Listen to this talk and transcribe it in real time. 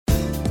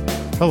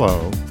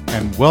Hello,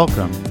 and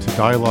welcome to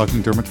Dialogues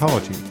in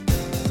Dermatology.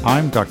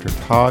 I'm Dr.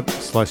 Todd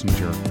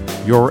Schlesinger,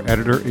 your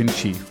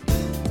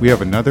editor-in-chief. We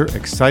have another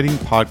exciting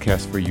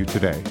podcast for you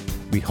today.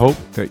 We hope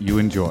that you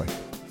enjoy.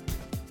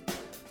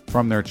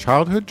 From their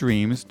childhood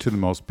dreams to the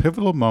most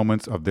pivotal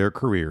moments of their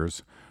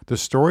careers, the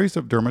stories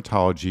of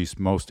dermatology's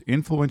most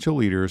influential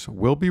leaders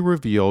will be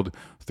revealed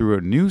through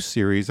a new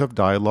series of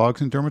Dialogues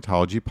in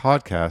Dermatology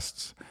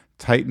podcasts,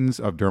 Titans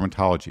of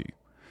Dermatology.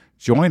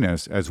 Join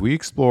us as we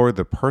explore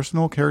the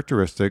personal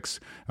characteristics,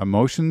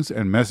 emotions,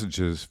 and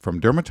messages from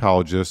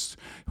dermatologists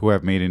who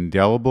have made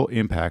indelible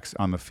impacts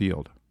on the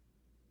field.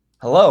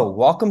 Hello,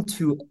 welcome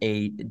to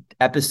an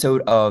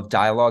episode of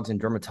Dialogues in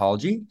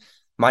Dermatology.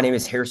 My name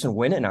is Harrison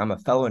Nguyen, and I'm a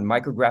fellow in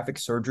micrographic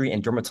surgery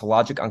and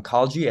dermatologic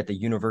oncology at the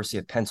University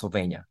of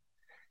Pennsylvania.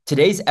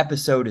 Today's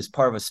episode is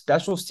part of a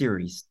special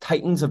series,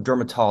 Titans of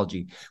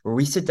Dermatology, where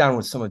we sit down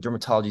with some of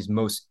dermatology's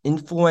most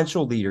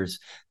influential leaders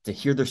to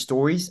hear their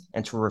stories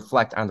and to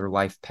reflect on their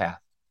life path.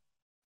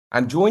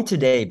 I'm joined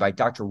today by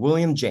Dr.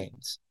 William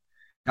James.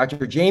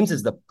 Dr. James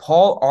is the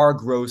Paul R.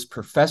 Gross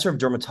Professor of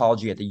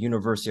Dermatology at the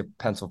University of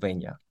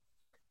Pennsylvania.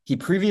 He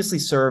previously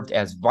served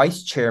as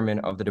Vice Chairman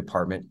of the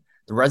department,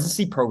 the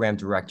Residency Program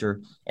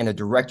Director, and the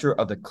Director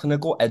of the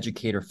Clinical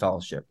Educator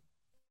Fellowship.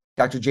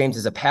 Dr. James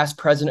is a past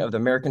president of the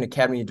American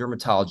Academy of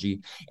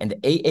Dermatology, and the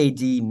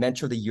AAD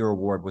Mentor of the Year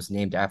Award was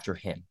named after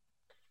him.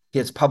 He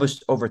has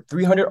published over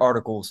 300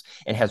 articles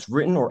and has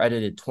written or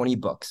edited 20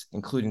 books,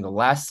 including the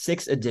last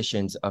 6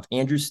 editions of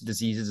Andrews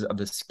Diseases of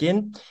the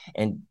Skin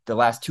and the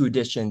last 2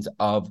 editions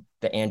of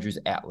the Andrews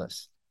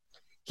Atlas.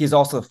 He is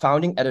also the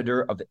founding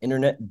editor of the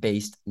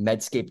internet-based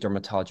Medscape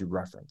Dermatology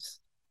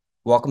Reference.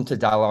 Welcome to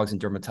Dialogues in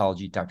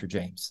Dermatology, Dr.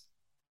 James.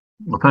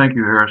 Well, thank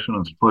you, Harrison.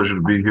 It's a pleasure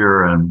to be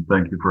here, and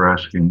thank you for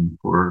asking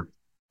for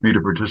me to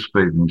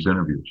participate in these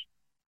interviews.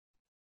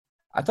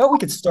 I thought we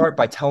could start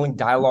by telling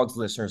Dialogues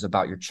listeners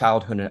about your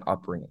childhood and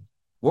upbringing.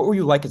 What were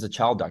you like as a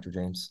child, Dr.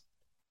 James?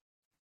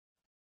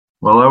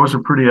 Well, I was a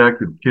pretty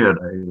active kid.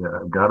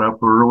 I got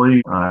up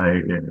early.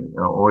 I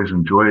always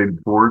enjoyed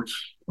sports.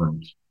 I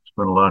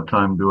spent a lot of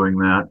time doing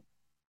that.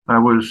 I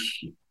was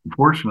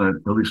fortunate,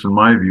 at least in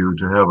my view,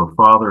 to have a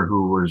father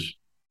who was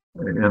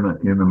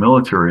in the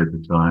military at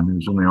the time. He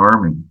was in the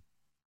Army.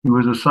 He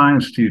was a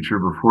science teacher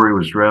before he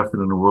was drafted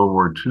into World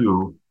War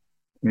II,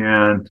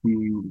 and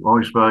he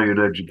always valued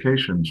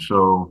education.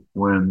 So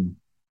when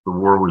the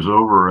war was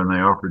over and they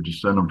offered to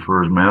send him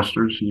for his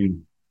master's, he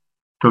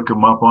took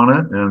him up on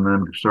it and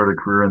then started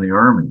a career in the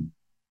Army.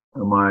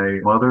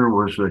 My mother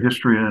was a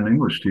history and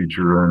English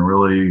teacher and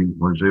really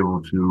was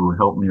able to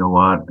help me a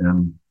lot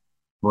in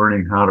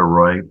learning how to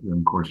write. And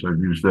of course, I've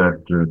used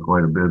that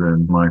quite a bit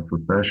in my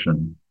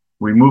profession.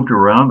 We moved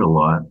around a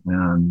lot,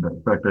 and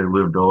in fact, I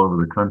lived all over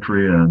the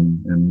country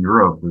and in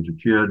Europe as a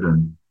kid,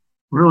 and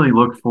really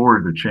looked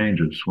forward to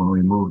changes. When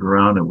we moved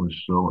around, it was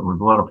a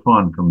lot of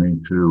fun for me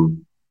to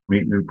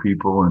meet new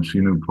people and see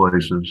new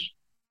places.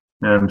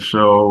 And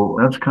so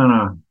that's kind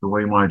of the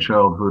way my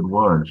childhood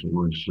was. It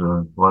was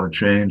a lot of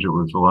change. It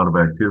was a lot of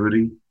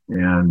activity,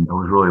 and I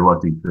was really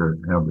lucky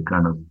to have the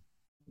kind of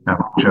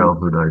happy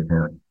childhood I've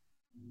had.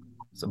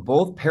 So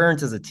both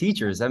parents as a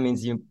teachers, that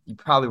means you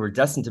probably were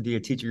destined to be a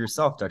teacher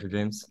yourself, Dr.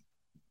 James.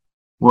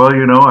 Well,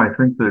 I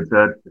think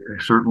that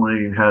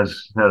certainly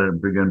has had a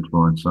big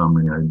influence on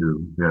me. I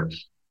do,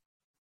 yes.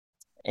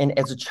 And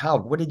as a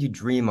child, what did you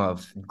dream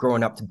of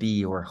growing up to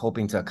be or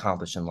hoping to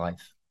accomplish in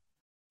life?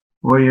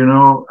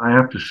 Well, I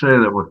have to say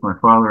that with my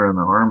father in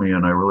the Army,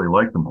 and I really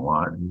liked him a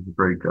lot. He's a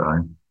great guy.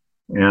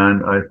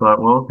 And I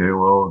thought, well, okay,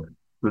 well,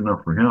 good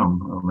enough for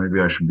him.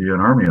 Maybe I should be an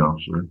Army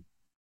officer.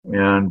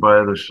 And by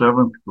the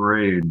 7th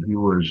grade, he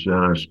was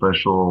at a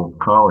special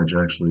college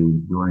actually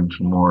doing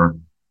some more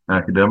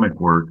academic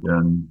work.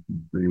 And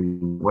the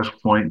West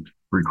Point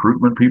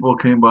recruitment people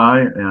came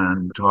by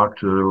and talked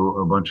to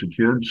a bunch of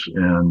kids,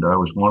 and I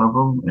was one of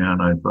them.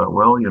 And I thought,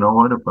 well, you know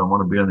what? If I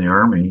want to be in the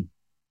Army,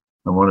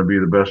 I want to be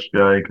the best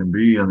guy I can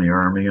be in the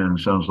Army. And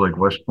it sounds like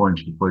West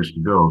Point's the place to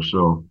go.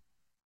 So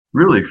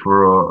really,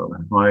 for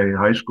my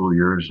high school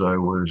years, I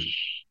was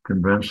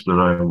convinced that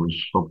I was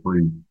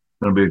hopefully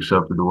going to be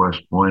accepted to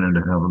West Point and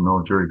to have a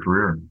military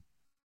career.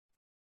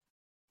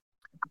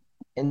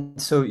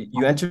 And so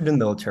you entered the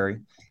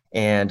military,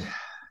 and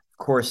of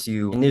course,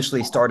 you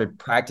initially started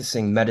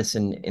practicing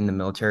medicine in the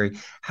military.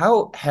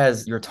 How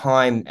has your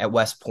time at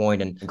West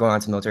Point and going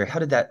on to military, how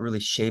did that really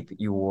shape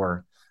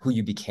who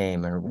you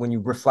became? And when you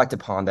reflect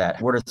upon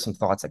that, what are some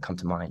thoughts that come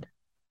to mind?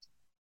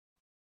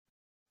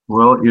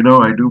 Well,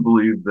 I do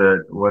believe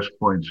that West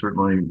Point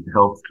certainly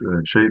helped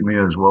shape me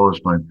as well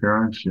as my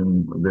parents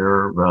in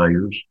their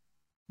values.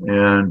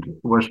 And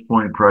West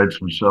Point prides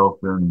himself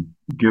in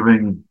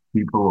giving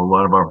people a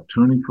lot of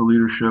opportunity for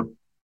leadership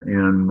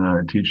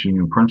and teaching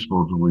you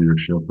principles of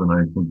leadership. And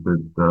I think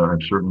that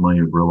I've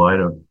certainly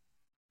relied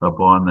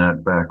upon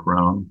that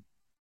background.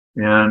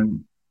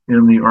 And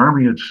in the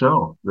Army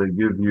itself,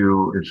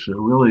 it's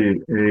really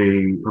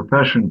a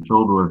profession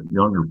filled with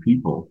younger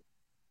people.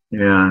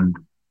 And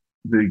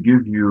they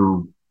give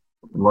you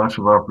lots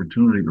of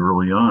opportunity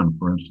early on.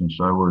 For instance,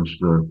 I was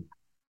the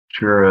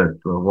chair at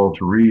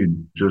Walter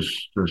Reed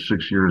just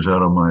 6 years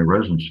out of my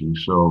residency.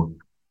 So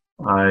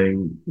I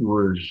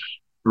was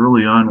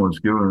early on was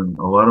given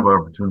a lot of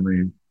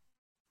opportunity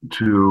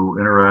to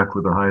interact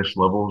with the highest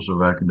levels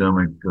of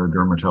academic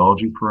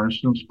dermatology, for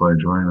instance, by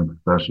joining the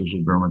professors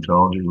of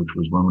dermatology, which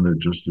was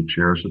limited just to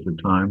chairs at the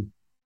time.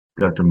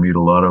 Got to meet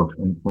a lot of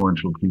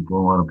influential people,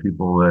 a lot of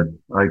people that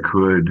I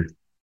could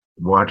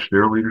watch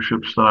their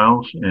leadership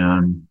styles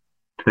and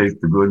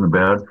take the good and the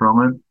bad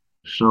from it.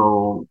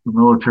 So the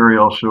military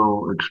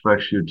also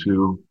expects you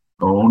to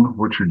own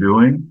what you're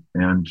doing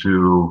and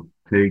to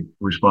take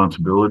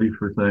responsibility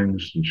for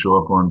things, to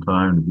show up on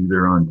time, to be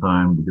there on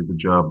time, to get the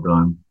job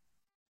done.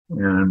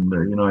 And,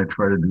 I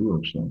try to do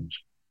those things.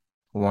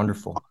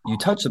 Wonderful. You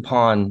touched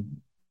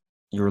upon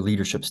your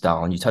leadership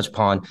style and you touched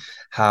upon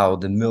how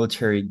the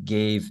military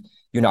gave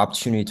you an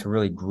opportunity to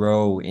really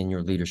grow in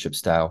your leadership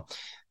style.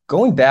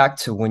 Going back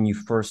to when you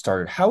first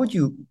started, how would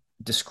you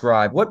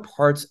describe what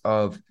parts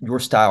of your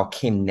style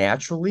came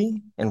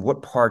naturally and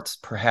what parts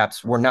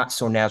perhaps were not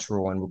so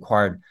natural and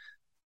required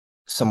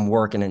some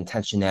work and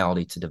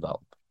intentionality to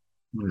develop?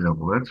 Yeah,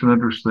 well, that's an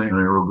interesting and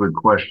a real good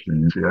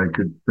question. See, I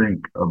could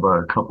think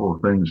about a couple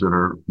of things that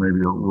are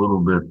maybe a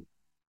little bit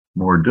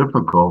more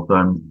difficult.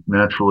 I'm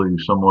naturally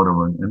somewhat of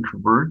an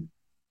introvert.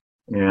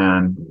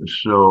 And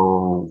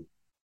so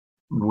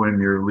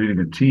when you're leading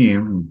a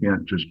team, you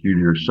can't just be to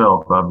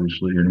yourself.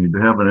 Obviously, you need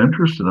to have an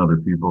interest in other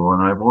people.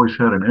 And I've always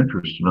had an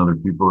interest in other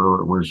people.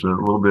 It was a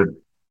little bit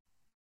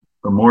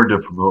more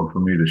difficult for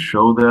me to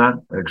show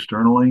that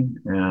externally.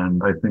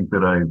 And I think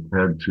that I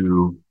had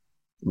to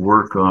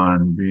work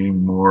on being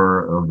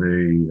more of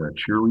a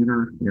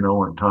cheerleader,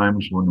 at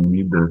times when we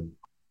need to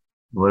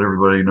let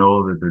everybody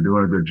know that they're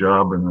doing a good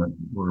job and that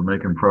we're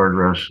making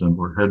progress and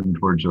we're heading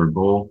towards our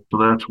goal. So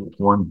that's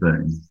one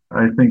thing.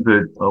 I think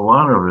that a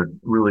lot of it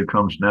really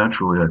comes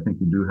naturally. I think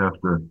you do have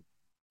to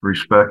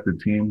respect the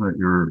team that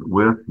you're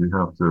with. You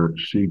have to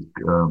seek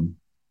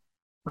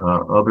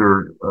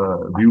other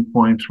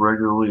viewpoints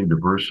regularly,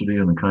 diversity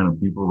in the kind of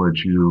people that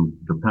you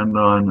depend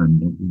on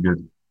and you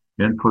get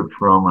input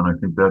from. And I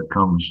think that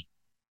comes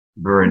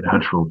very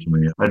natural to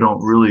me. I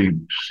don't really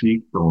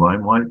seek the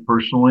limelight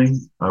personally.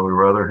 I would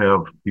rather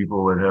have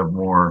people that have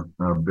more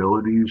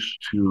abilities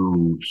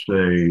to,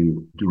 say,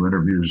 do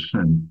interviews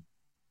in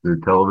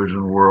the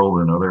television world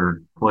and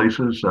other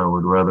places. I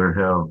would rather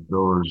have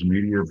those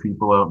media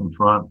people out in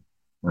front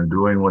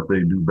doing what they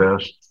do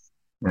best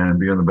and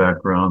be in the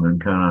background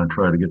and kind of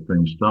try to get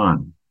things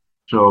done.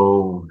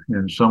 So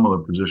in some of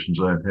the positions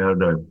I've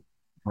had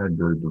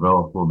to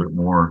develop a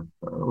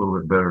little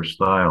bit better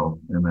style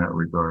in that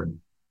regard.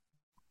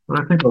 But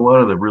I think a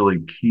lot of the really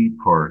key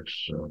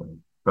parts,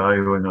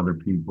 valuing other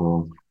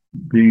people,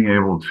 being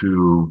able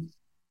to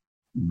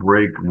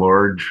break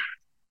large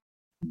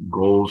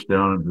goals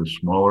down into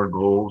smaller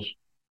goals,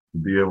 to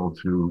be able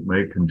to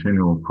make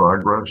continual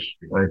progress,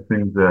 I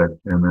think that,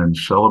 and then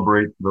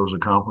celebrate those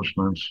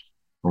accomplishments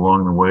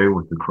along the way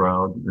with the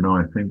crowd.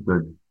 I think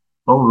that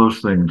all of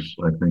those things,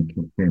 I think,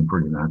 came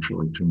pretty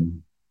naturally to me.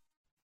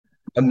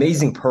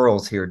 Amazing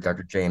pearls here,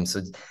 Dr. James.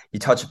 So you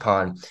touch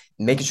upon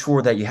making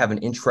sure that you have an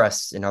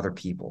interest in other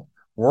people,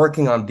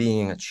 working on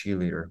being a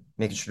cheerleader,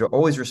 making sure to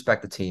always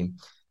respect the team,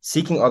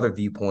 seeking other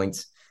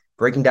viewpoints,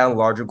 breaking down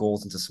larger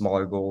goals into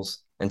smaller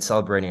goals, and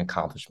celebrating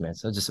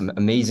accomplishments. So just some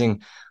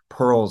amazing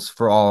pearls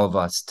for all of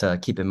us to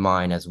keep in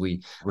mind as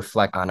we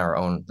reflect on our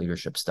own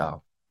leadership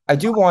style. I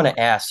do want to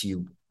ask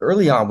you,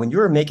 early on, when you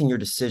were making your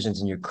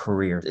decisions in your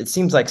career, it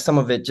seems like some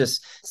of it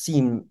just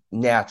seemed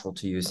natural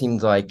to you. It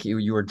seemed like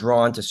you were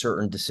drawn to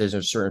certain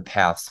decisions, certain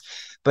paths.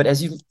 But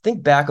as you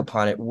think back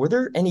upon it, were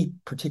there any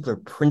particular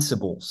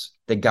principles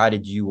that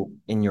guided you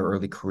in your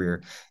early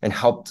career and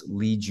helped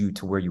lead you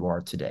to where you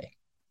are today?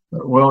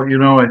 Well,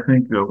 I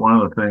think that one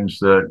of the things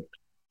that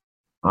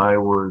I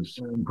was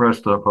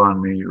impressed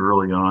upon me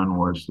early on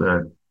was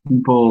that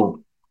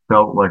people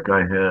felt like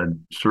I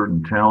had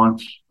certain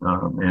talents,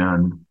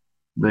 and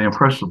they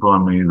impressed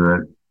upon me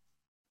that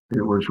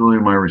it was really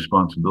my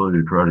responsibility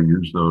to try to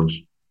use those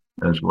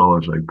as well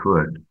as I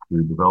could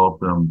to develop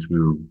them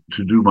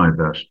to do my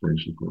best,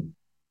 basically.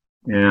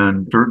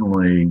 And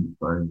certainly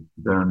I've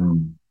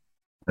been,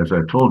 as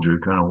I told you,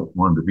 kind of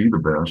wanted to be the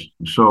best.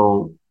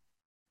 So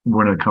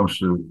when it comes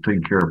to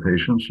taking care of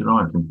patients,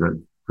 I think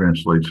that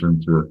translates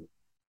into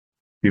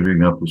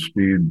keeping up the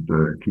speed,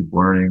 keep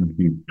learning,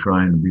 keep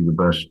trying to be the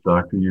best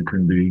doctor you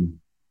can be,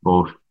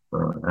 both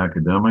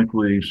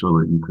academically so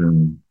that you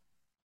can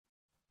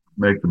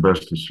make the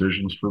best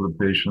decisions for the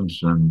patients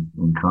and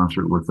in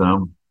concert with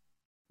them.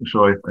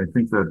 So I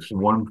think that's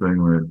one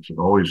thing that's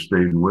always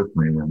stayed with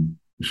me. And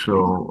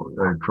so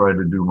I try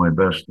to do my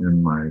best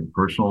in my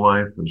personal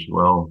life as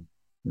well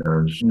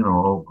as,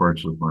 all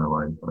parts of my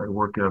life. I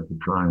work out to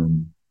try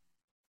and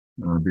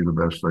be the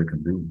best I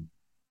can be.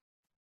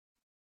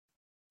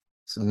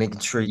 So making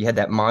sure you had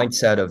that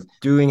mindset of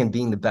doing and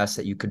being the best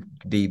that you could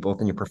be,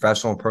 both in your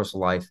professional and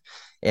personal life,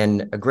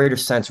 and a greater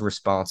sense of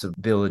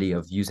responsibility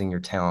of using your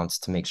talents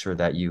to make sure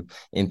that you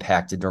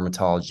impacted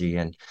dermatology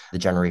and the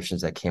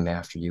generations that came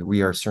after you.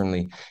 We are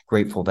certainly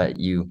grateful that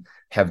you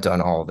have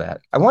done all of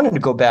that. I wanted to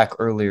go back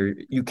earlier.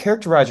 You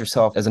characterize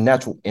yourself as a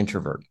natural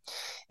introvert.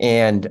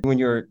 And when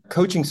you're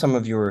coaching some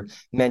of your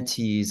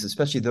mentees,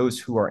 especially those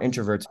who are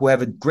introverts, who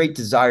have a great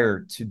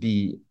desire to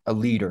be a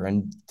leader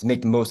and to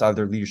make the most out of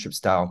their leadership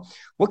style,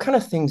 what kind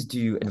of things do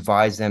you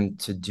advise them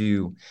to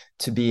do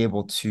to be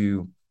able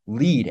to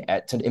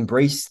to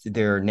embrace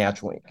their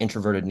natural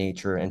introverted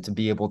nature and to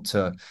be able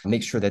to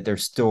make sure that they're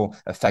still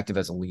effective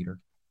as a leader?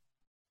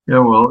 Yeah,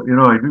 well,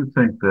 I do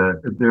think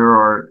that there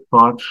are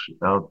thoughts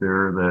out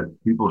there that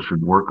people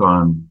should work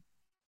on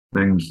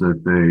things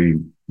that they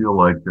feel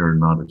like they're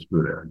not as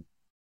good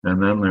at.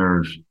 And then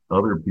there's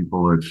other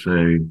people that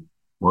say,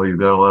 well, you've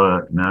got a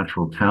lot of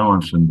natural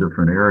talents in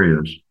different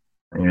areas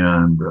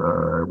and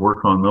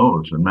work on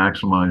those and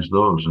maximize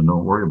those and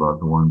don't worry about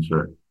the ones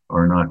that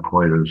are not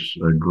quite as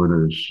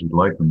good as you'd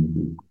like them to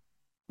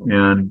be.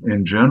 And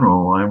in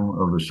general, I'm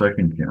of the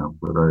second camp,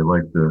 that I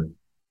like to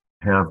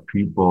have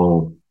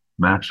people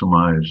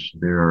maximize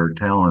their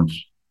talents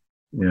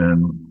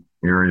in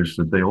areas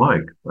that they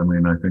like. I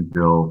mean, I think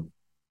they'll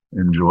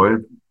enjoy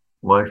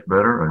life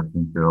better. I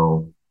think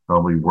they'll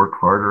probably work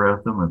harder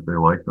at them if they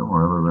like them,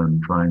 rather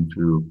than trying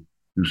to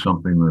do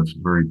something that's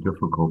very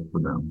difficult for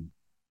them.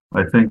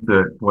 I think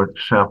that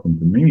what's happened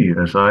to me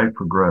as I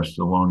progressed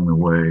along the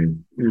way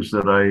is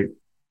that I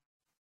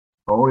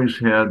always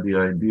had the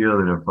idea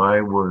that if I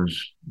was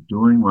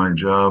doing my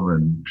job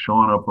and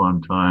showing up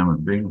on time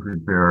and being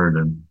prepared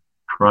and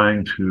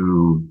trying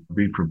to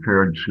be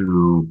prepared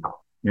to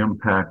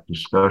impact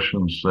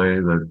discussions, say,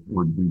 that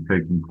would be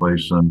taking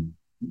place on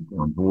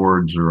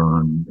boards or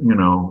on,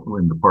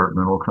 in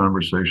departmental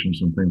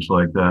conversations and things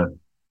like that.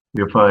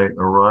 If I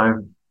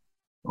arrived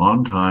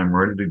on time,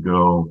 ready to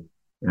go,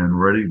 and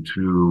ready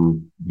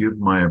to give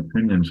my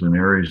opinions in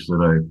areas that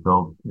I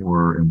felt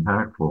were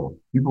impactful,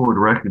 people would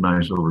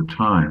recognize over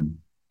time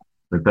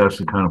that that's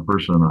the kind of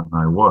person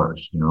I was,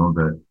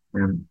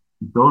 and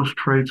those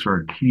traits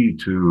are key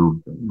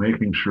to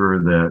making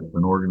sure that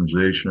an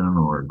organization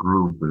or a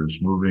group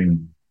is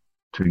moving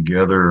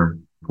together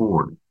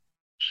forward.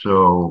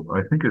 So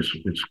I think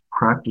it's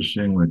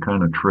practicing the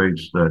kind of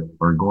traits that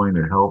are going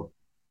to help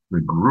the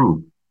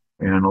group.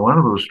 And a lot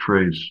of those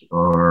traits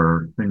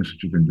are things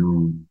that you can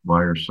do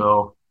by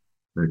yourself,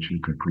 that you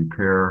can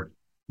prepare.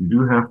 You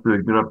do have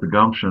to get up the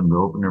gumption to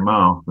open your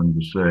mouth and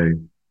to say,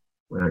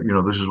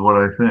 this is what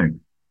I think,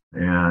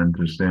 and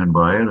to stand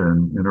by it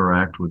and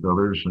interact with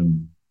others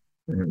and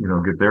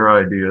get their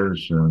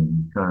ideas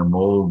and kind of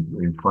mold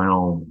a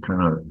final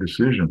kind of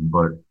decision.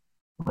 But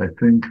I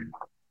think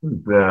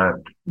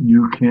that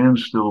you can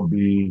still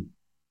be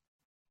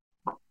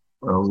a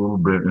little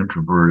bit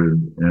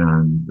introverted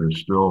and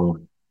still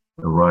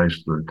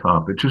rise to the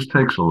top. It just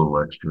takes a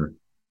little extra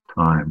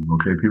time.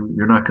 Okay,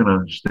 you're not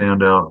going to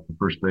stand out the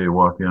first day you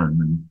walk in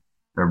and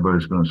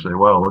everybody's going to say,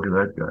 "Wow, look at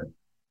that guy."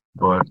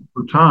 But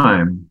for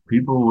time,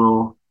 people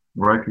will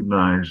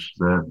recognize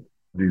that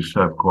these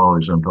type of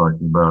qualities I'm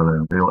talking about,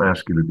 and they'll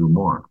ask you to do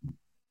more.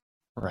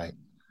 Right.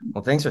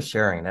 Well, thanks for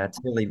sharing. That's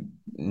really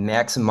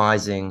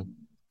maximizing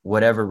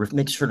whatever,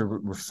 make sure to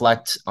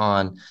reflect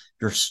on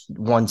your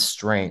one's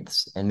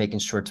strengths and making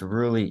sure to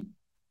really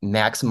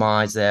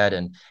maximize that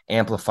and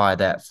amplify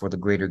that for the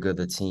greater good of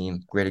the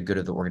team, greater good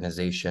of the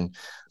organization.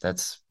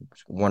 That's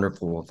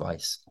wonderful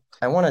advice.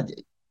 I want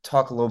to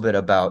talk a little bit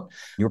about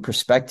your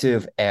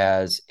perspective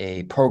as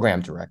a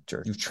program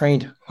director. You've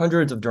trained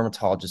hundreds of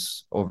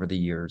dermatologists over the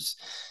years.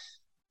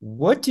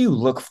 What do you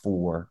look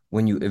for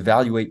when you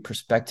evaluate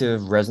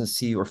prospective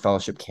residency or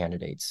fellowship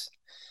candidates?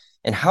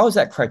 And how has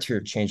that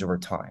criteria changed over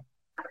time?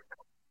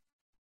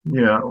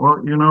 Yeah,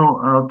 well,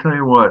 I'll tell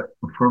you what,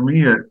 for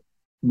me, it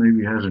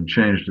maybe hasn't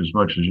changed as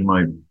much as you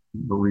might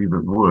believe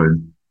it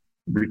would,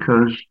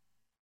 because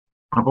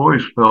I've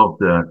always felt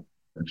that,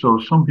 so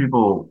some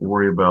people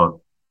worry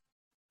about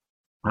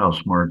how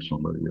smart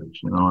somebody is,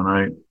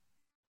 and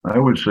I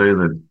would say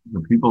that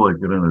the people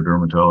that get into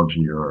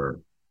dermatology or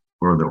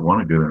that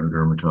want to get into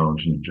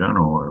dermatology in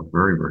general, are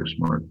very, very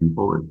smart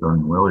people. They've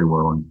done really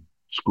well in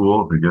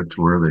school to get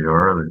to where they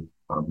are.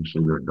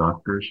 Obviously, they're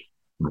doctors.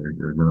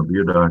 They're going to be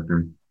a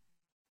doctor.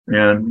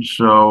 And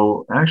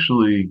so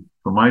actually,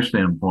 from my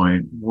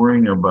standpoint,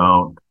 worrying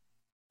about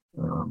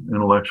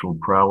intellectual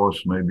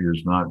prowess maybe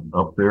is not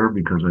up there,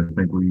 because I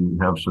think we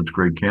have such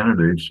great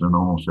candidates and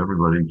almost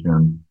everybody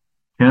can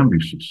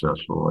be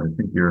successful.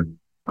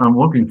 I'm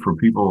looking for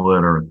people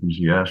that are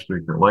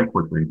enthusiastic, that like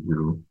what they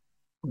do.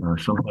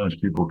 Sometimes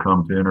people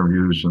come to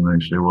interviews and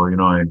they say, well,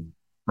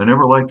 I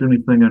never liked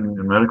anything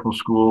in medical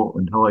school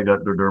until I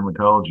got to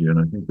dermatology. And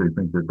I think they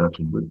think that that's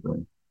a good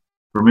thing.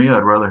 For me, I'd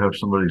rather have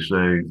somebody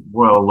say,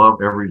 well, I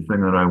love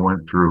everything that I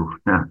went through.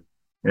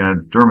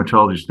 And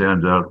dermatology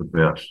stands out the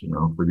best,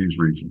 for these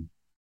reasons.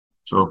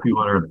 So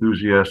people that are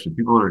enthusiastic,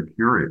 people that are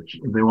curious,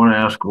 they want to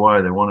ask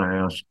why, they want to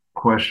ask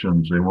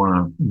questions, they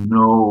want to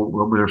know,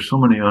 well, there's so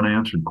many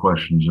unanswered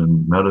questions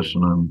in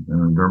medicine and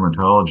in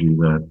dermatology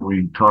that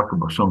we talk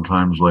about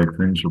sometimes like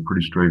things are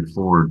pretty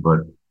straightforward, but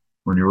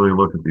when you really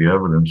look at the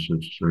evidence,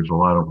 there's a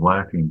lot of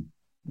lacking.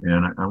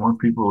 And I want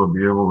people to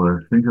be able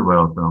to think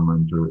about them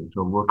and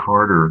to look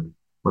harder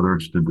whether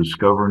it's to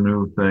discover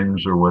new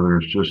things or whether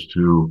it's just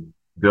to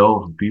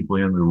delve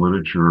deeply into the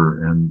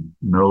literature and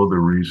know the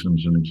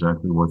reasons and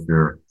exactly what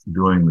they're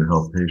doing to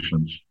help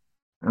patients.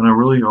 And I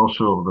really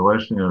also, the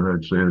last thing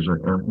I'd say is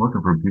I'm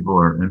looking for people who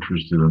are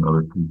interested in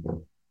other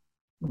people.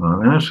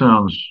 And that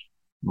sounds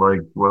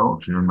like, well,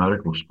 if you're in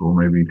medical school,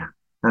 maybe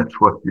that's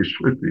what you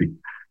should be.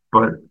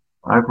 But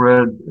I've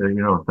read,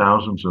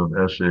 thousands of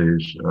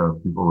essays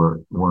of people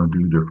that want to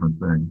do different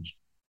things.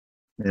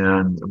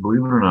 And believe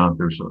it or not,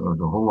 there's a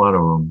whole lot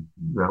of them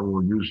that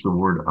will use the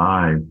word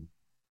I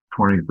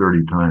 20,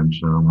 30 times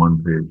in a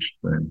one-page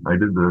thing. I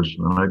did this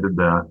and I did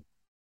that.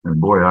 And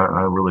boy,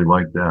 I really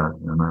like that.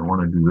 And I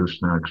want to do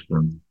this next.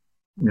 And,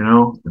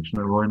 it's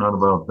really not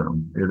about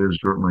them. It is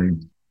certainly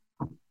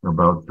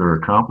about their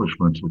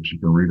accomplishments, which you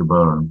can read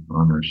about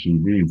on their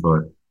CV,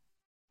 but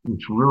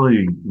it's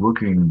really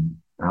looking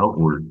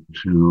outward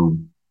to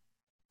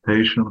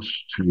patients,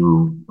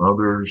 to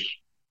others,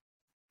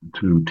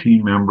 to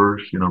team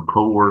members,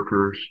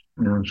 coworkers,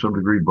 and in some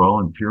degree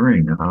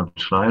volunteering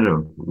outside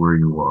of where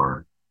you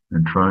are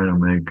and trying to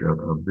make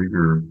a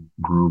bigger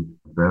group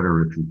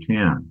better if you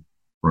can.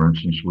 For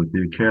instance, with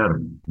the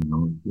academy,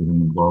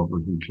 getting involved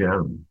with the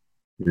academy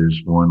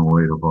is one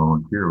way to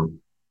volunteer.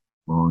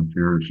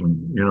 Volunteers,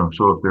 and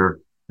so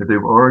if they've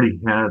already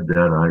had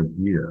that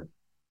idea,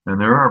 and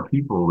there are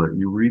people that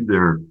you read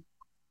their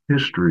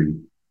history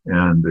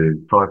and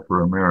they've taught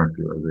for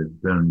America,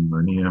 they've been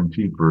an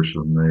EMT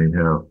person, they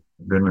have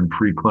been in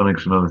free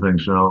clinics and other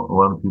things. Now, a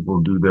lot of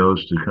people do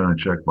those to kind of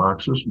check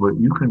boxes, but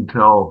you can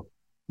tell,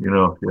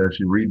 as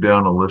you read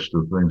down a list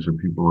of things that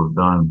people have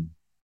done,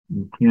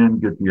 you can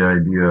get the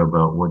idea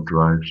about what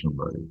drives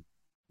somebody.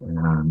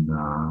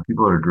 And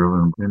people are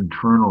driven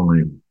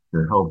internally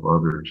to help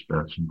others.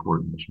 That's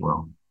important as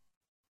well.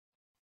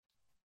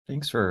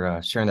 Thanks for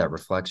sharing that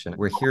reflection.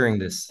 We're hearing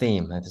this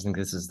theme. I think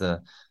this is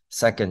the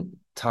second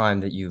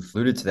time that you've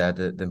alluded to that,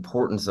 the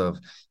importance of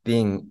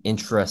being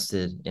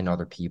interested in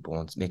other people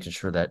and making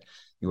sure that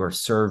you are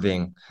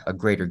serving a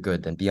greater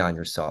good than beyond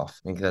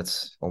yourself. I think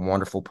that's a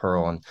wonderful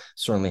pearl and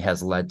certainly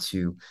has led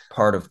to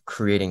part of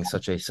creating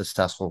such a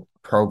successful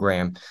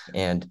program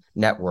and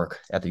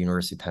network at the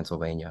University of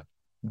Pennsylvania.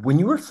 When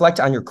you reflect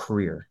on your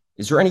career,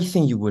 is there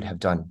anything you would have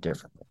done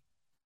differently?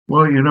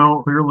 Well,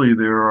 clearly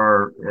there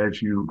are,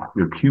 as you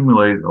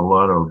accumulate a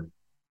lot of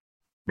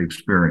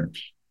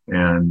experience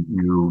and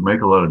you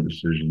make a lot of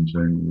decisions,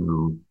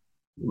 and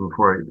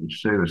before I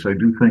say this, I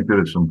do think that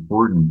it's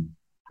important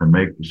to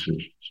make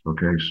decisions.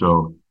 Okay.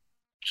 So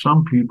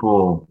some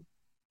people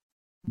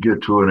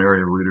get to an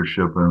area of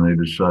leadership and they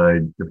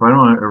decide, if I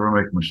don't ever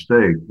make a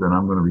mistake, then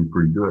I'm going to be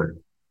pretty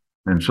good.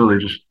 And so they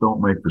just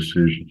don't make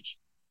decisions.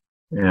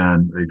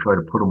 And they try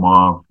to put them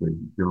off. They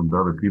give them to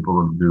other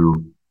people to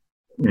do.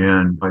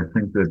 And I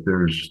think that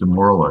there's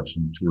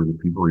demoralizing to the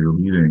people you're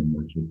leading.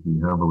 If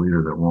you have a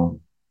leader that won't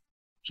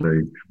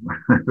say,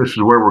 this is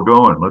where we're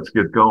going, let's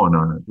get going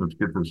on it, let's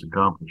get this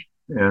accomplished.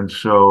 And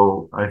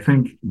so I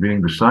think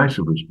being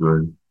decisive is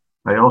good.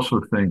 I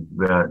also think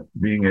that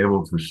being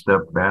able to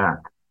step back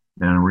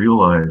and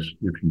realize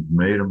if you've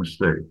made a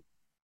mistake,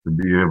 to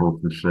be able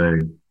to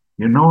say,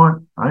 you know what,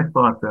 I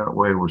thought that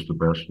way was the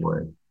best way.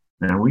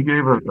 And we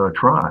gave it a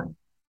try,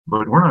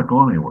 but we're not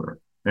going anywhere.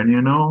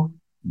 And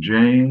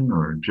Jane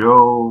or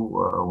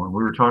Joe, when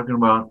we were talking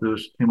about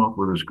this, came up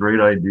with this great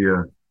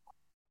idea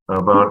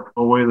about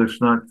a way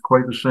that's not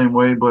quite the same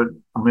way, but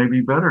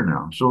maybe better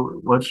now.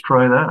 So let's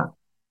try that.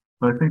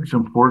 I think it's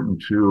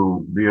important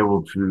to be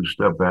able to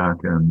step back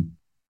and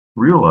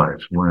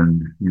realize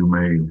when you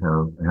may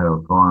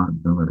have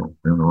gone in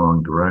the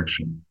wrong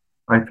direction.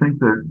 I think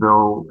that,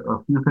 though,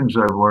 a few things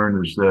I've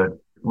learned is that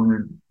when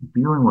you're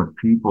dealing with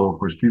people, of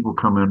course, people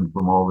come in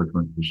from all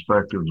different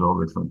perspectives, all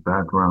different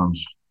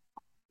backgrounds,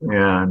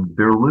 and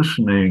they're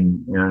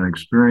listening and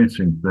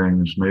experiencing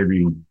things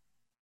maybe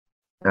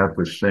at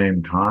the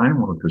same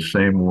time with the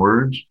same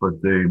words,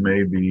 but they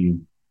may be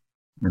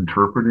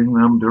interpreting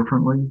them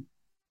differently.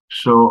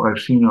 So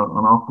I've seen an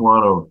awful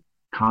lot of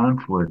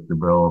conflict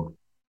develop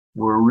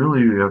where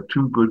really you have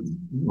two good,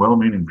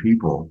 well-meaning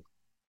people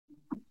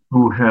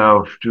who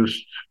have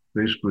just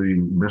basically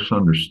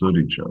misunderstood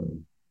each other.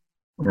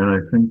 And I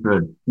think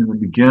that in the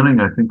beginning,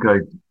 I think I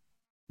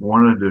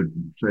wanted to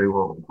say,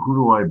 well, who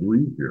do I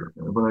believe here?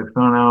 But I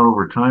found out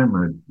over time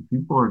that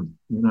people are,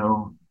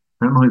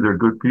 generally they're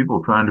good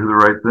people trying to do the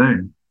right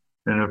thing.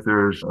 And if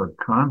there's a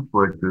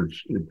conflict,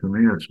 to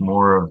me, it's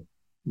more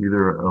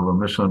either of a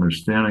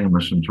misunderstanding, a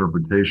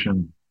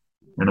misinterpretation.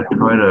 And I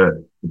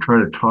try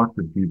to talk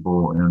to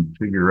people and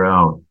figure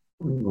out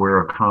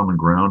where a common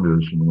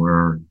ground is and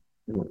where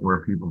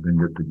people can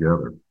get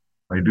together.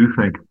 I do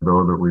think,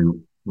 though, that we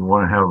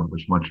want to have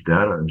as much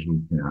data as we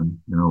can,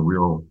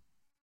 real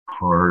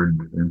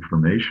hard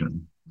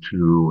information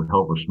to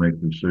help us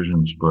make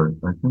decisions. But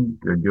I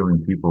think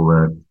giving people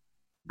that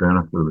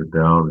benefit of the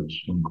doubt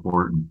is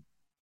important.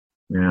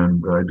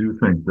 And I do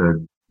think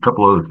that a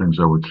couple other things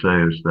I would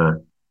say is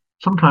that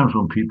sometimes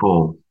when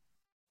people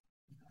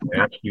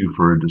ask you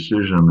for a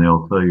decision,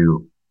 they'll tell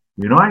you,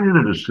 I need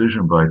a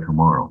decision by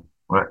tomorrow.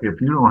 well,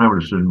 if you don't have a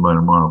decision by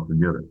tomorrow,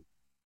 forget it.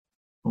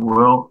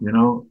 Well,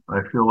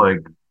 I feel like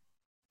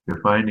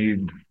if I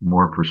need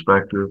more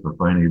perspective,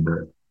 if I need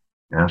to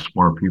ask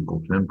more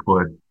people's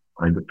input,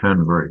 I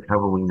depend very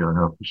heavily, I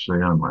have to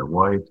say, on my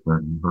wife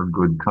and her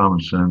good common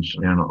sense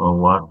and a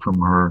lot from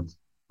her.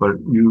 But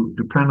you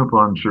depend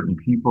upon certain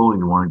people.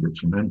 You want to get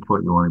some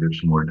input. You want to get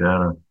some more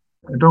data.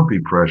 And don't be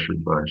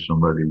pressured by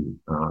somebody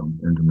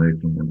into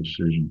making a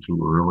decision too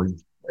early.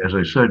 As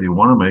I said, you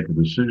want to make a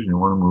decision. You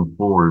want to move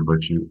forward,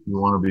 but you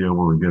want to be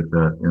able to get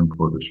that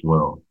input as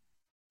well.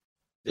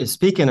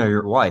 Speaking of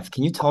your wife,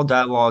 can you tell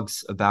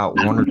dialogues about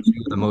one or two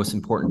of the most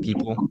important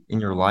people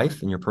in your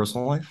life, in your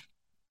personal life?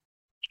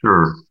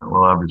 Sure.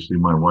 Well, obviously,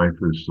 my wife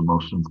is the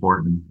most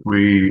important.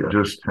 We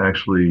just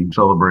actually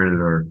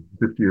celebrated our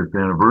 50th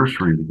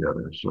anniversary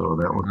together. So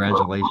that was,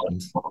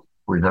 Congratulations.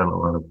 we had a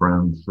lot of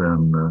friends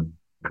and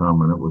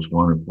come, and it was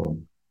wonderful.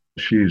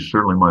 She's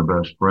certainly my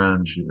best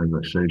friend. As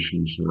I say,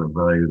 she's a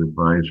valued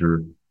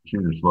advisor. She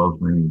just loves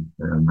me,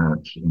 and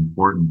that's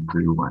important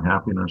to my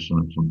happiness,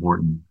 and it's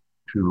important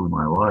to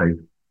my life.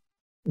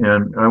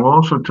 And I will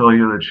also tell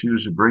you that she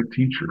was a great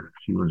teacher.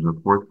 She was a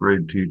fourth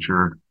grade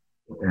teacher,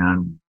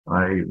 and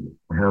I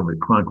have a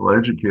clinical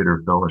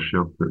educator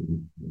fellowship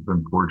that I've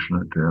been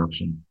fortunate to have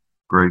some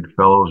great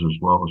fellows as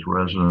well as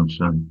residents.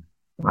 And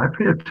I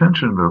pay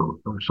attention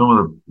to some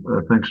of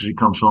the things she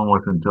comes home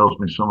with and tells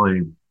me some of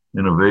the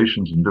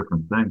innovations and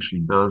different things she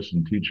does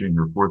in teaching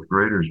her fourth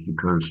graders,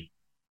 because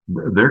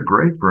they're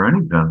great for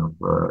any kind of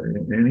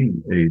any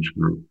age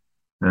group.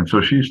 And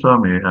so she's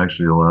taught me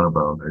actually a lot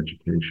about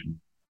education.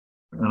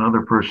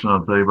 Another person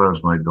I'll tell you about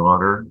is my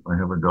daughter. I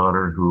have a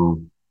daughter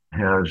who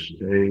has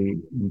a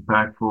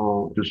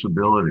impactful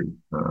disability.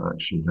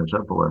 She has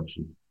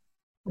epilepsy.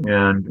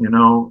 And,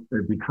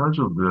 because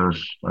of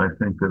this, I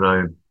think that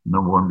I've,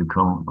 number one,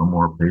 become a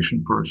more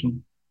patient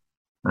person.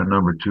 And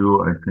number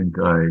two, I think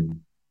I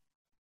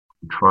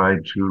try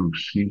to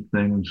see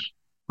things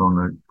from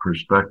the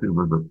perspective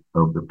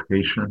of the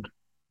patient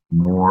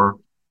more,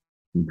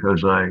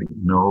 because I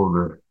know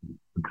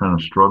the kind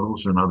of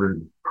struggles and other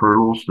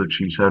hurdles that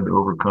she's had to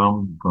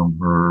overcome from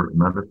her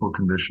medical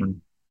condition.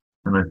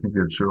 And I think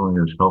it certainly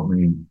has helped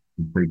me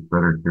to take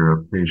better care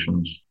of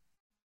patients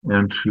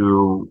and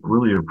to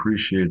really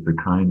appreciate the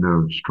kind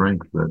of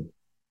strength that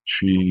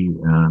she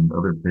and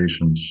other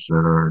patients that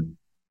are,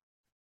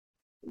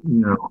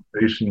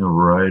 facing a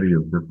variety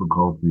of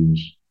difficulties,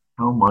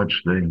 how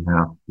much they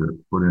have to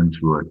put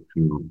into it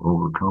to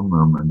overcome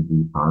them and to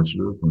be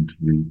positive and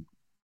to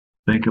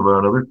think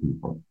about other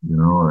people.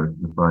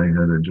 If I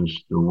had to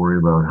just worry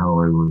about how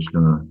I was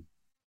going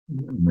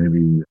to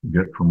maybe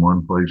get from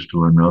one place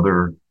to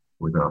another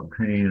without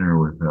pain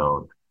or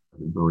without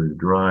the ability to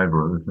drive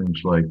or other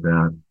things like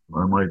that,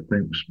 I might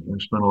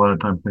spend a lot of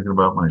time thinking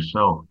about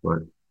myself. But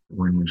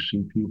when you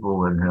see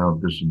people that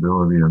have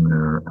disability and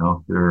they're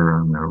out there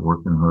and they're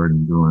working hard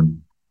and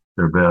doing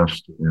their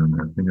best and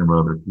they're thinking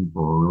about other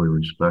people, I really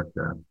respect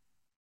that.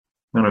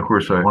 And of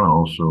course, I want to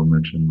also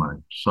mention my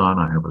son.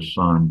 I have a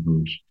son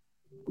who's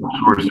a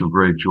source of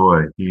great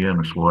joy. He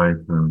and his wife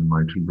and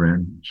my two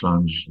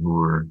grandsons,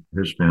 who are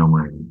his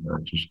family,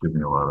 just give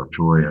me a lot of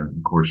joy. And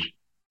of course,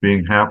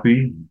 being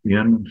happy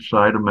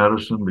inside of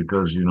medicine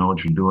because you know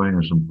what you're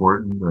doing is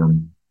important,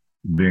 and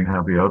being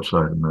happy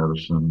outside of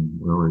medicine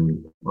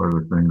really are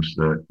the things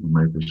that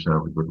make us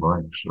have a good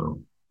life.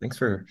 So thanks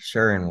for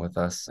sharing with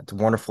us. It's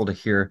wonderful to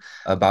hear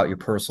about your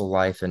personal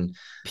life and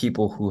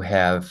people who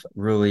have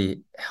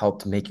really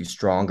helped make you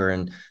stronger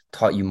and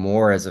taught you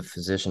more as a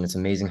physician. It's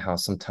amazing how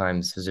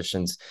sometimes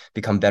physicians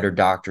become better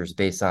doctors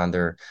based on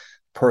their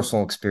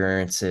personal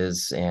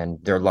experiences and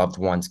their loved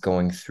ones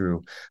going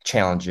through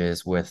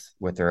challenges with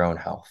their own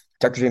health.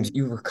 Dr. James,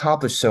 you've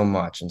accomplished so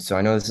much. And so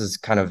I know this is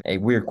kind of a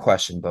weird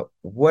question, but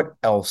what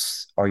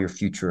else are your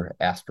future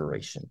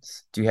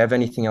aspirations? Do you have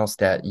anything else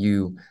that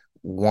you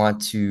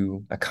want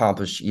to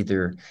accomplish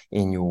either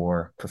in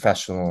your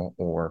professional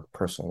or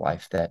personal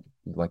life that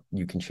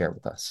you can share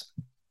with us?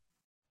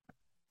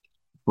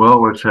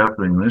 Well, what's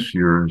happening this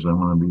year is I'm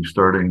going to be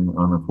starting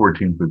on the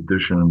 14th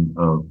edition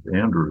of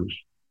Andrews,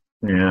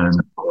 and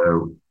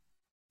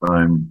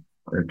I'm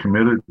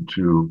committed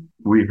to,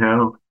 we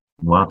have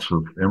lots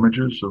of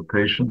images of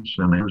patients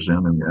in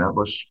the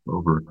Atlas,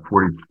 over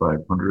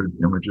 4,500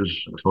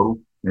 images total,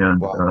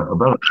 and wow.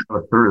 About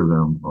a third of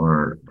them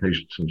are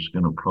patients of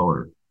skin of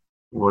color.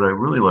 What I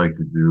really like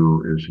to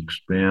do is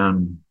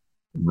expand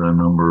the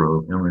number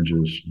of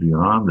images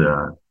beyond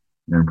that,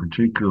 and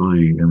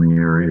particularly in the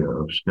area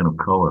of skin of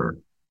color,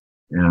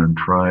 and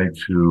try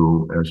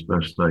to, as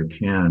best I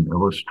can,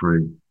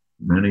 illustrate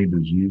many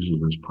diseases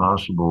as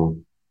possible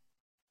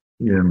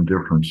in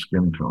different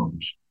skin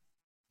tones.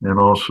 And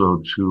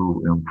also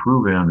to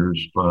improve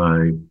Anders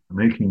by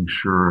making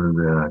sure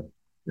that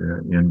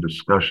in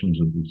discussions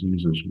of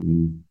diseases,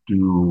 we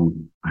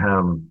do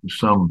have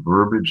some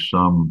verbiage,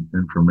 some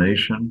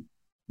information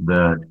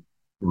that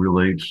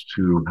relates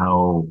to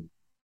how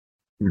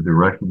either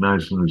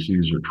recognizing the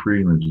disease or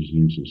treating the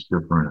disease is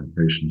different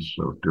in patients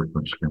of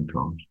different skin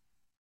tones.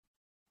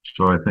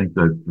 So I think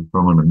that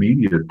from an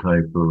immediate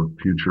type of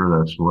future,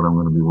 that's what I'm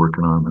going to be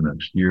working on the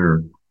next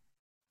year.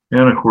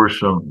 And of course,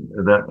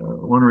 that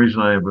one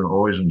reason I have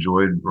always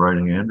enjoyed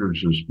writing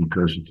Andrews is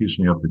because it keeps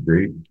me up to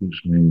date. It keeps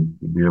me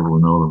to be able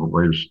to know the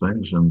latest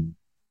things. And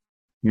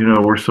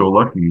we're so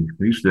lucky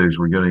these days.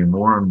 We're getting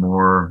more and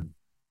more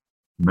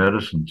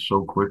medicine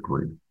so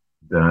quickly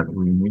that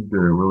we need to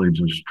really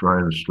just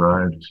try to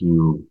strive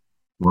to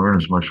learn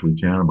as much as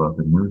we can about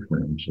the new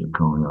things that are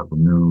coming up, the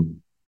new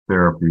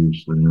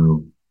therapies, the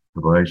new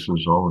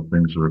devices, all the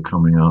things that are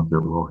coming out that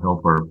will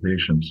help our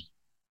patients.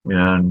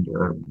 And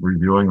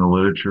reviewing the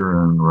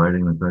literature and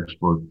writing the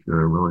textbook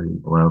really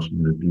allows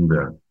me to do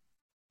that.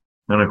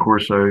 And of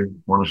course, I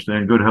want to stay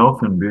in good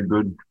health and be a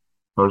good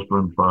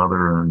husband,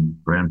 father, and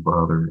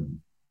grandfather, and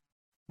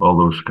all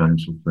those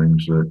kinds of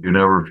things that you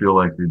never feel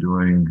like you're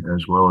doing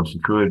as well as you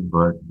could,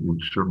 but you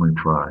certainly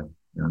try.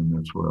 And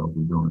that's what I'll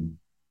be doing.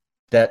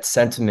 That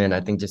sentiment, I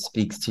think, just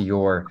speaks to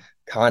your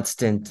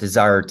constant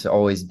desire to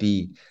always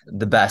be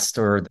the best,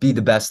 or be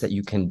the best that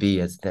you can be,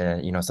 as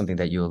something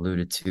that you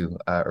alluded to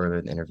earlier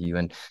in the interview.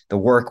 And the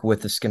work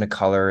with the skin of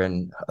color,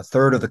 and a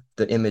third of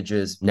the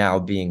images now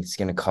being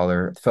skin of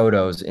color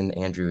photos in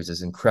Andrews,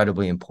 is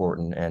incredibly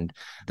important, and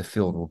the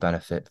field will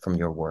benefit from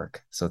your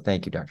work. So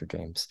thank you, Dr.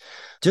 James.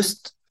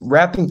 Just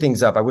wrapping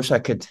things up, I wish I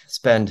could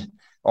spend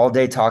all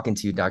day talking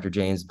to you, Dr.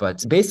 James,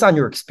 but based on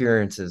your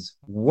experiences,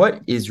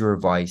 what is your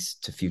advice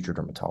to future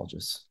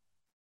dermatologists?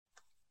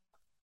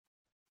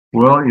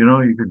 Well,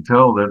 you can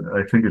tell that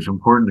I think it's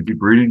important to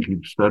keep reading,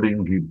 keep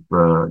studying, keep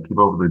up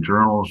with the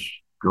journals,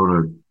 go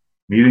to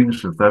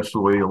meetings if that's the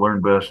way you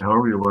learn best.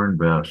 However you learn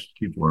best,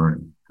 keep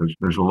learning, because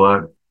there's a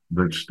lot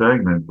that's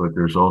stagnant, but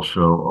there's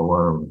also a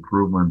lot of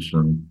improvements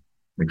and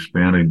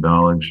expanded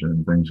knowledge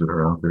and things that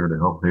are out there to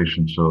help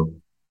patients. So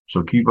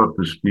keep up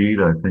the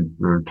speed. I think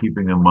we're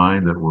keeping in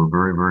mind that we're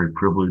very, very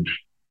privileged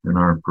in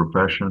our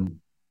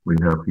profession. We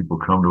have people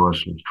come to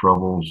us with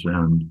troubles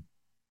and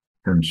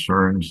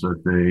concerns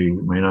that they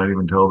may not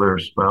even tell their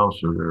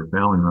spouse or their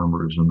family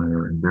members,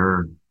 and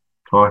they're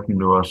talking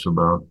to us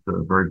about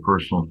very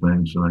personal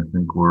things. And I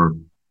think we're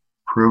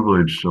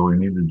privileged, so we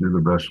need to do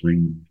the best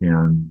we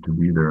can to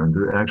be there and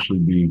to actually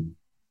be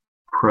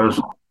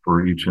present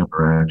for each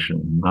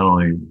interaction, not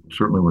only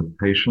certainly with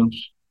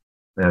patients,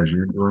 as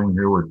you're doing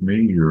here with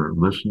me. You're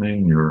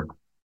listening, you're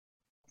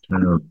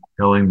kind of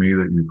telling me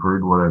that you've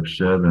heard what I've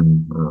said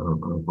in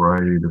a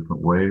variety of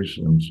different ways.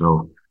 And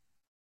so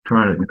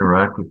trying to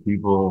interact with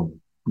people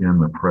in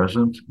the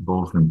present,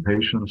 both in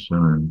patients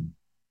and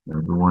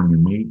in the one you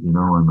meet, and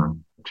the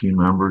team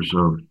members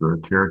of the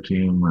care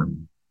team,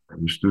 and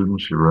your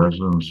students, your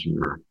residents,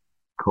 your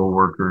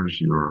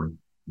coworkers, your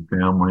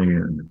family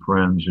and your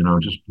friends,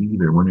 just be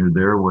there. When you're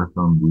there with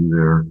them, be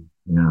there,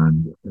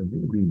 and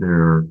be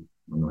there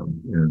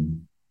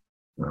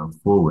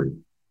fully.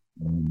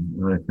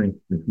 And I think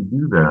if you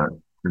do that,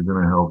 you're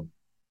going to help.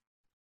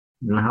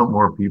 You're going to help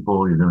more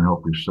people. You're going to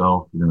help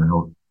yourself. You're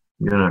going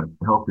to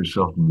help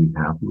yourself to be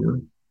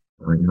happier.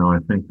 I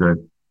think that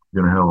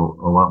you're going to have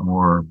a lot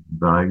more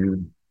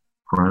valued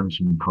friends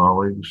and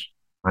colleagues.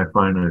 I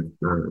find it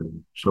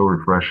so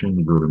refreshing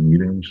to go to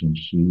meetings and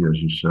see,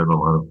 as you said, a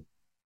lot of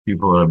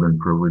people that I've been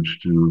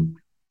privileged to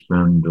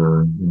spend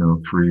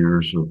 3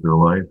 years of their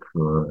life,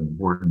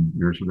 important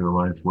years of their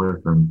life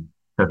with, and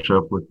catch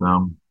up with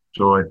them.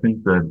 So I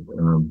think that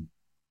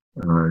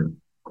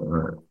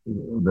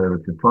that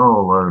if you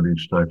follow a lot of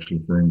these types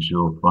of things,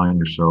 you'll find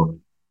yourself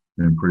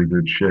in pretty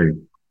good shape.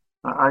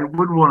 I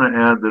would want to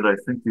add that I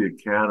think the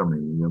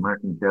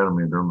American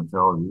Academy of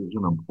Dermatology, is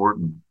an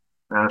important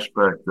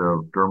aspect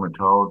of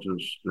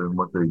dermatologists and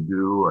what they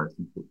do. I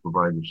think it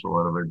provides us a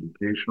lot of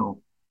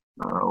educational,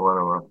 a lot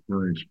of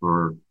opportunities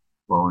for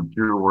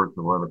volunteer work,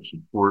 a lot of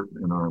support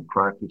in our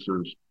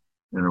practices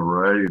in a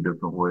variety of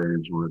different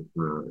ways with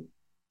the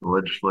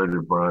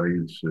legislative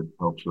bodies. It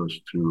helps us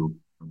to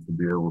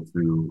be able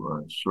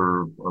to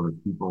serve other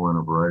people in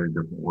a variety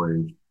of different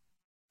ways,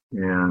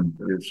 and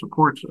it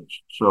supports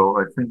us. So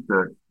I think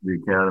that the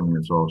Academy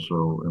is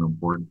also an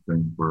important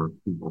thing for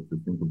people to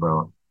think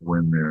about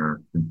when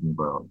they're thinking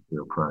about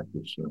their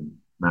practice and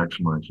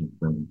maximizing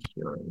things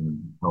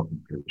in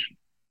helping patients.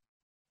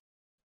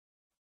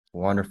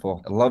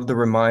 Wonderful. I love the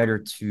reminder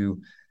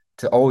to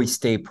always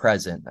stay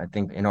present. I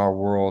think in our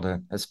world,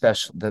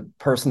 especially the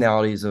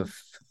personalities of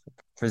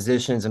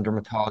physicians and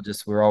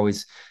dermatologists, we're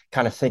always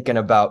kind of thinking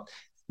about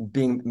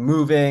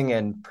moving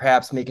and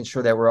perhaps making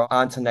sure that we're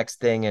on to the next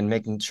thing and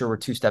making sure we're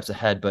 2 steps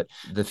ahead, but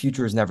the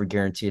future is never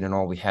guaranteed, and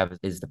all we have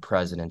is the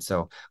present. And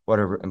so what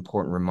an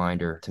important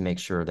reminder to make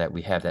sure that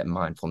we have that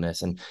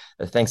mindfulness. And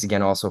thanks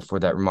again also for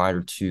that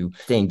reminder to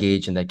stay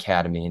engaged in the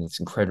Academy. And it's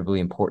incredibly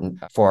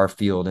important for our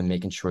field, and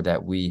making sure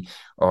that we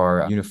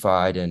are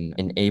unified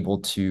and able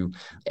to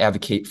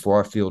advocate for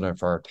our field and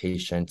for our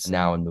patients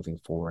now and moving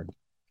forward.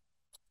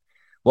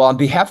 Well, on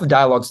behalf of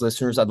Dialogues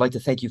listeners, I'd like to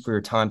thank you for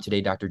your time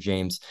today, Dr.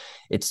 James.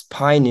 It's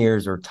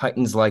pioneers or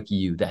titans like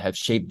you that have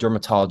shaped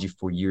dermatology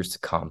for years to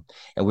come,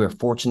 and we are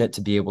fortunate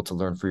to be able to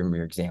learn from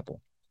your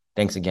example.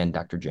 Thanks again,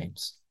 Dr.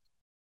 James.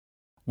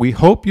 We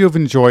hope you have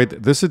enjoyed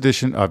this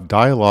edition of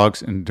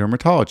Dialogues in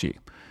Dermatology.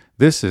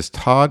 This is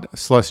Todd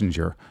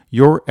Schlesinger,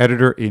 your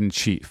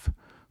editor-in-chief.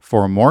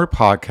 For more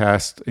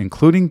podcasts,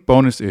 including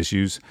bonus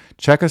issues,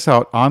 check us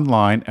out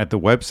online at the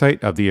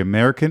website of the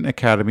American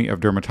Academy of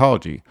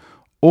Dermatology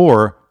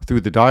or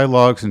through the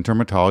Dialogues in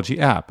Dermatology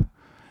app.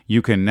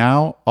 You can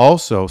now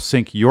also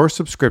sync your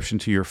subscription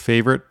to your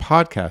favorite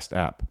podcast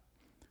app.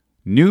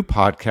 New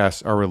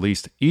podcasts are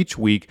released each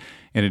week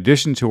in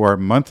addition to our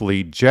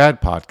monthly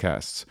JAD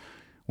podcasts.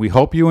 We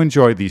hope you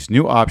enjoy these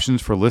new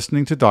options for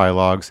listening to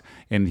dialogues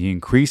and the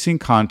increasing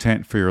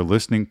content for your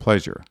listening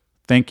pleasure.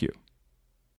 Thank you.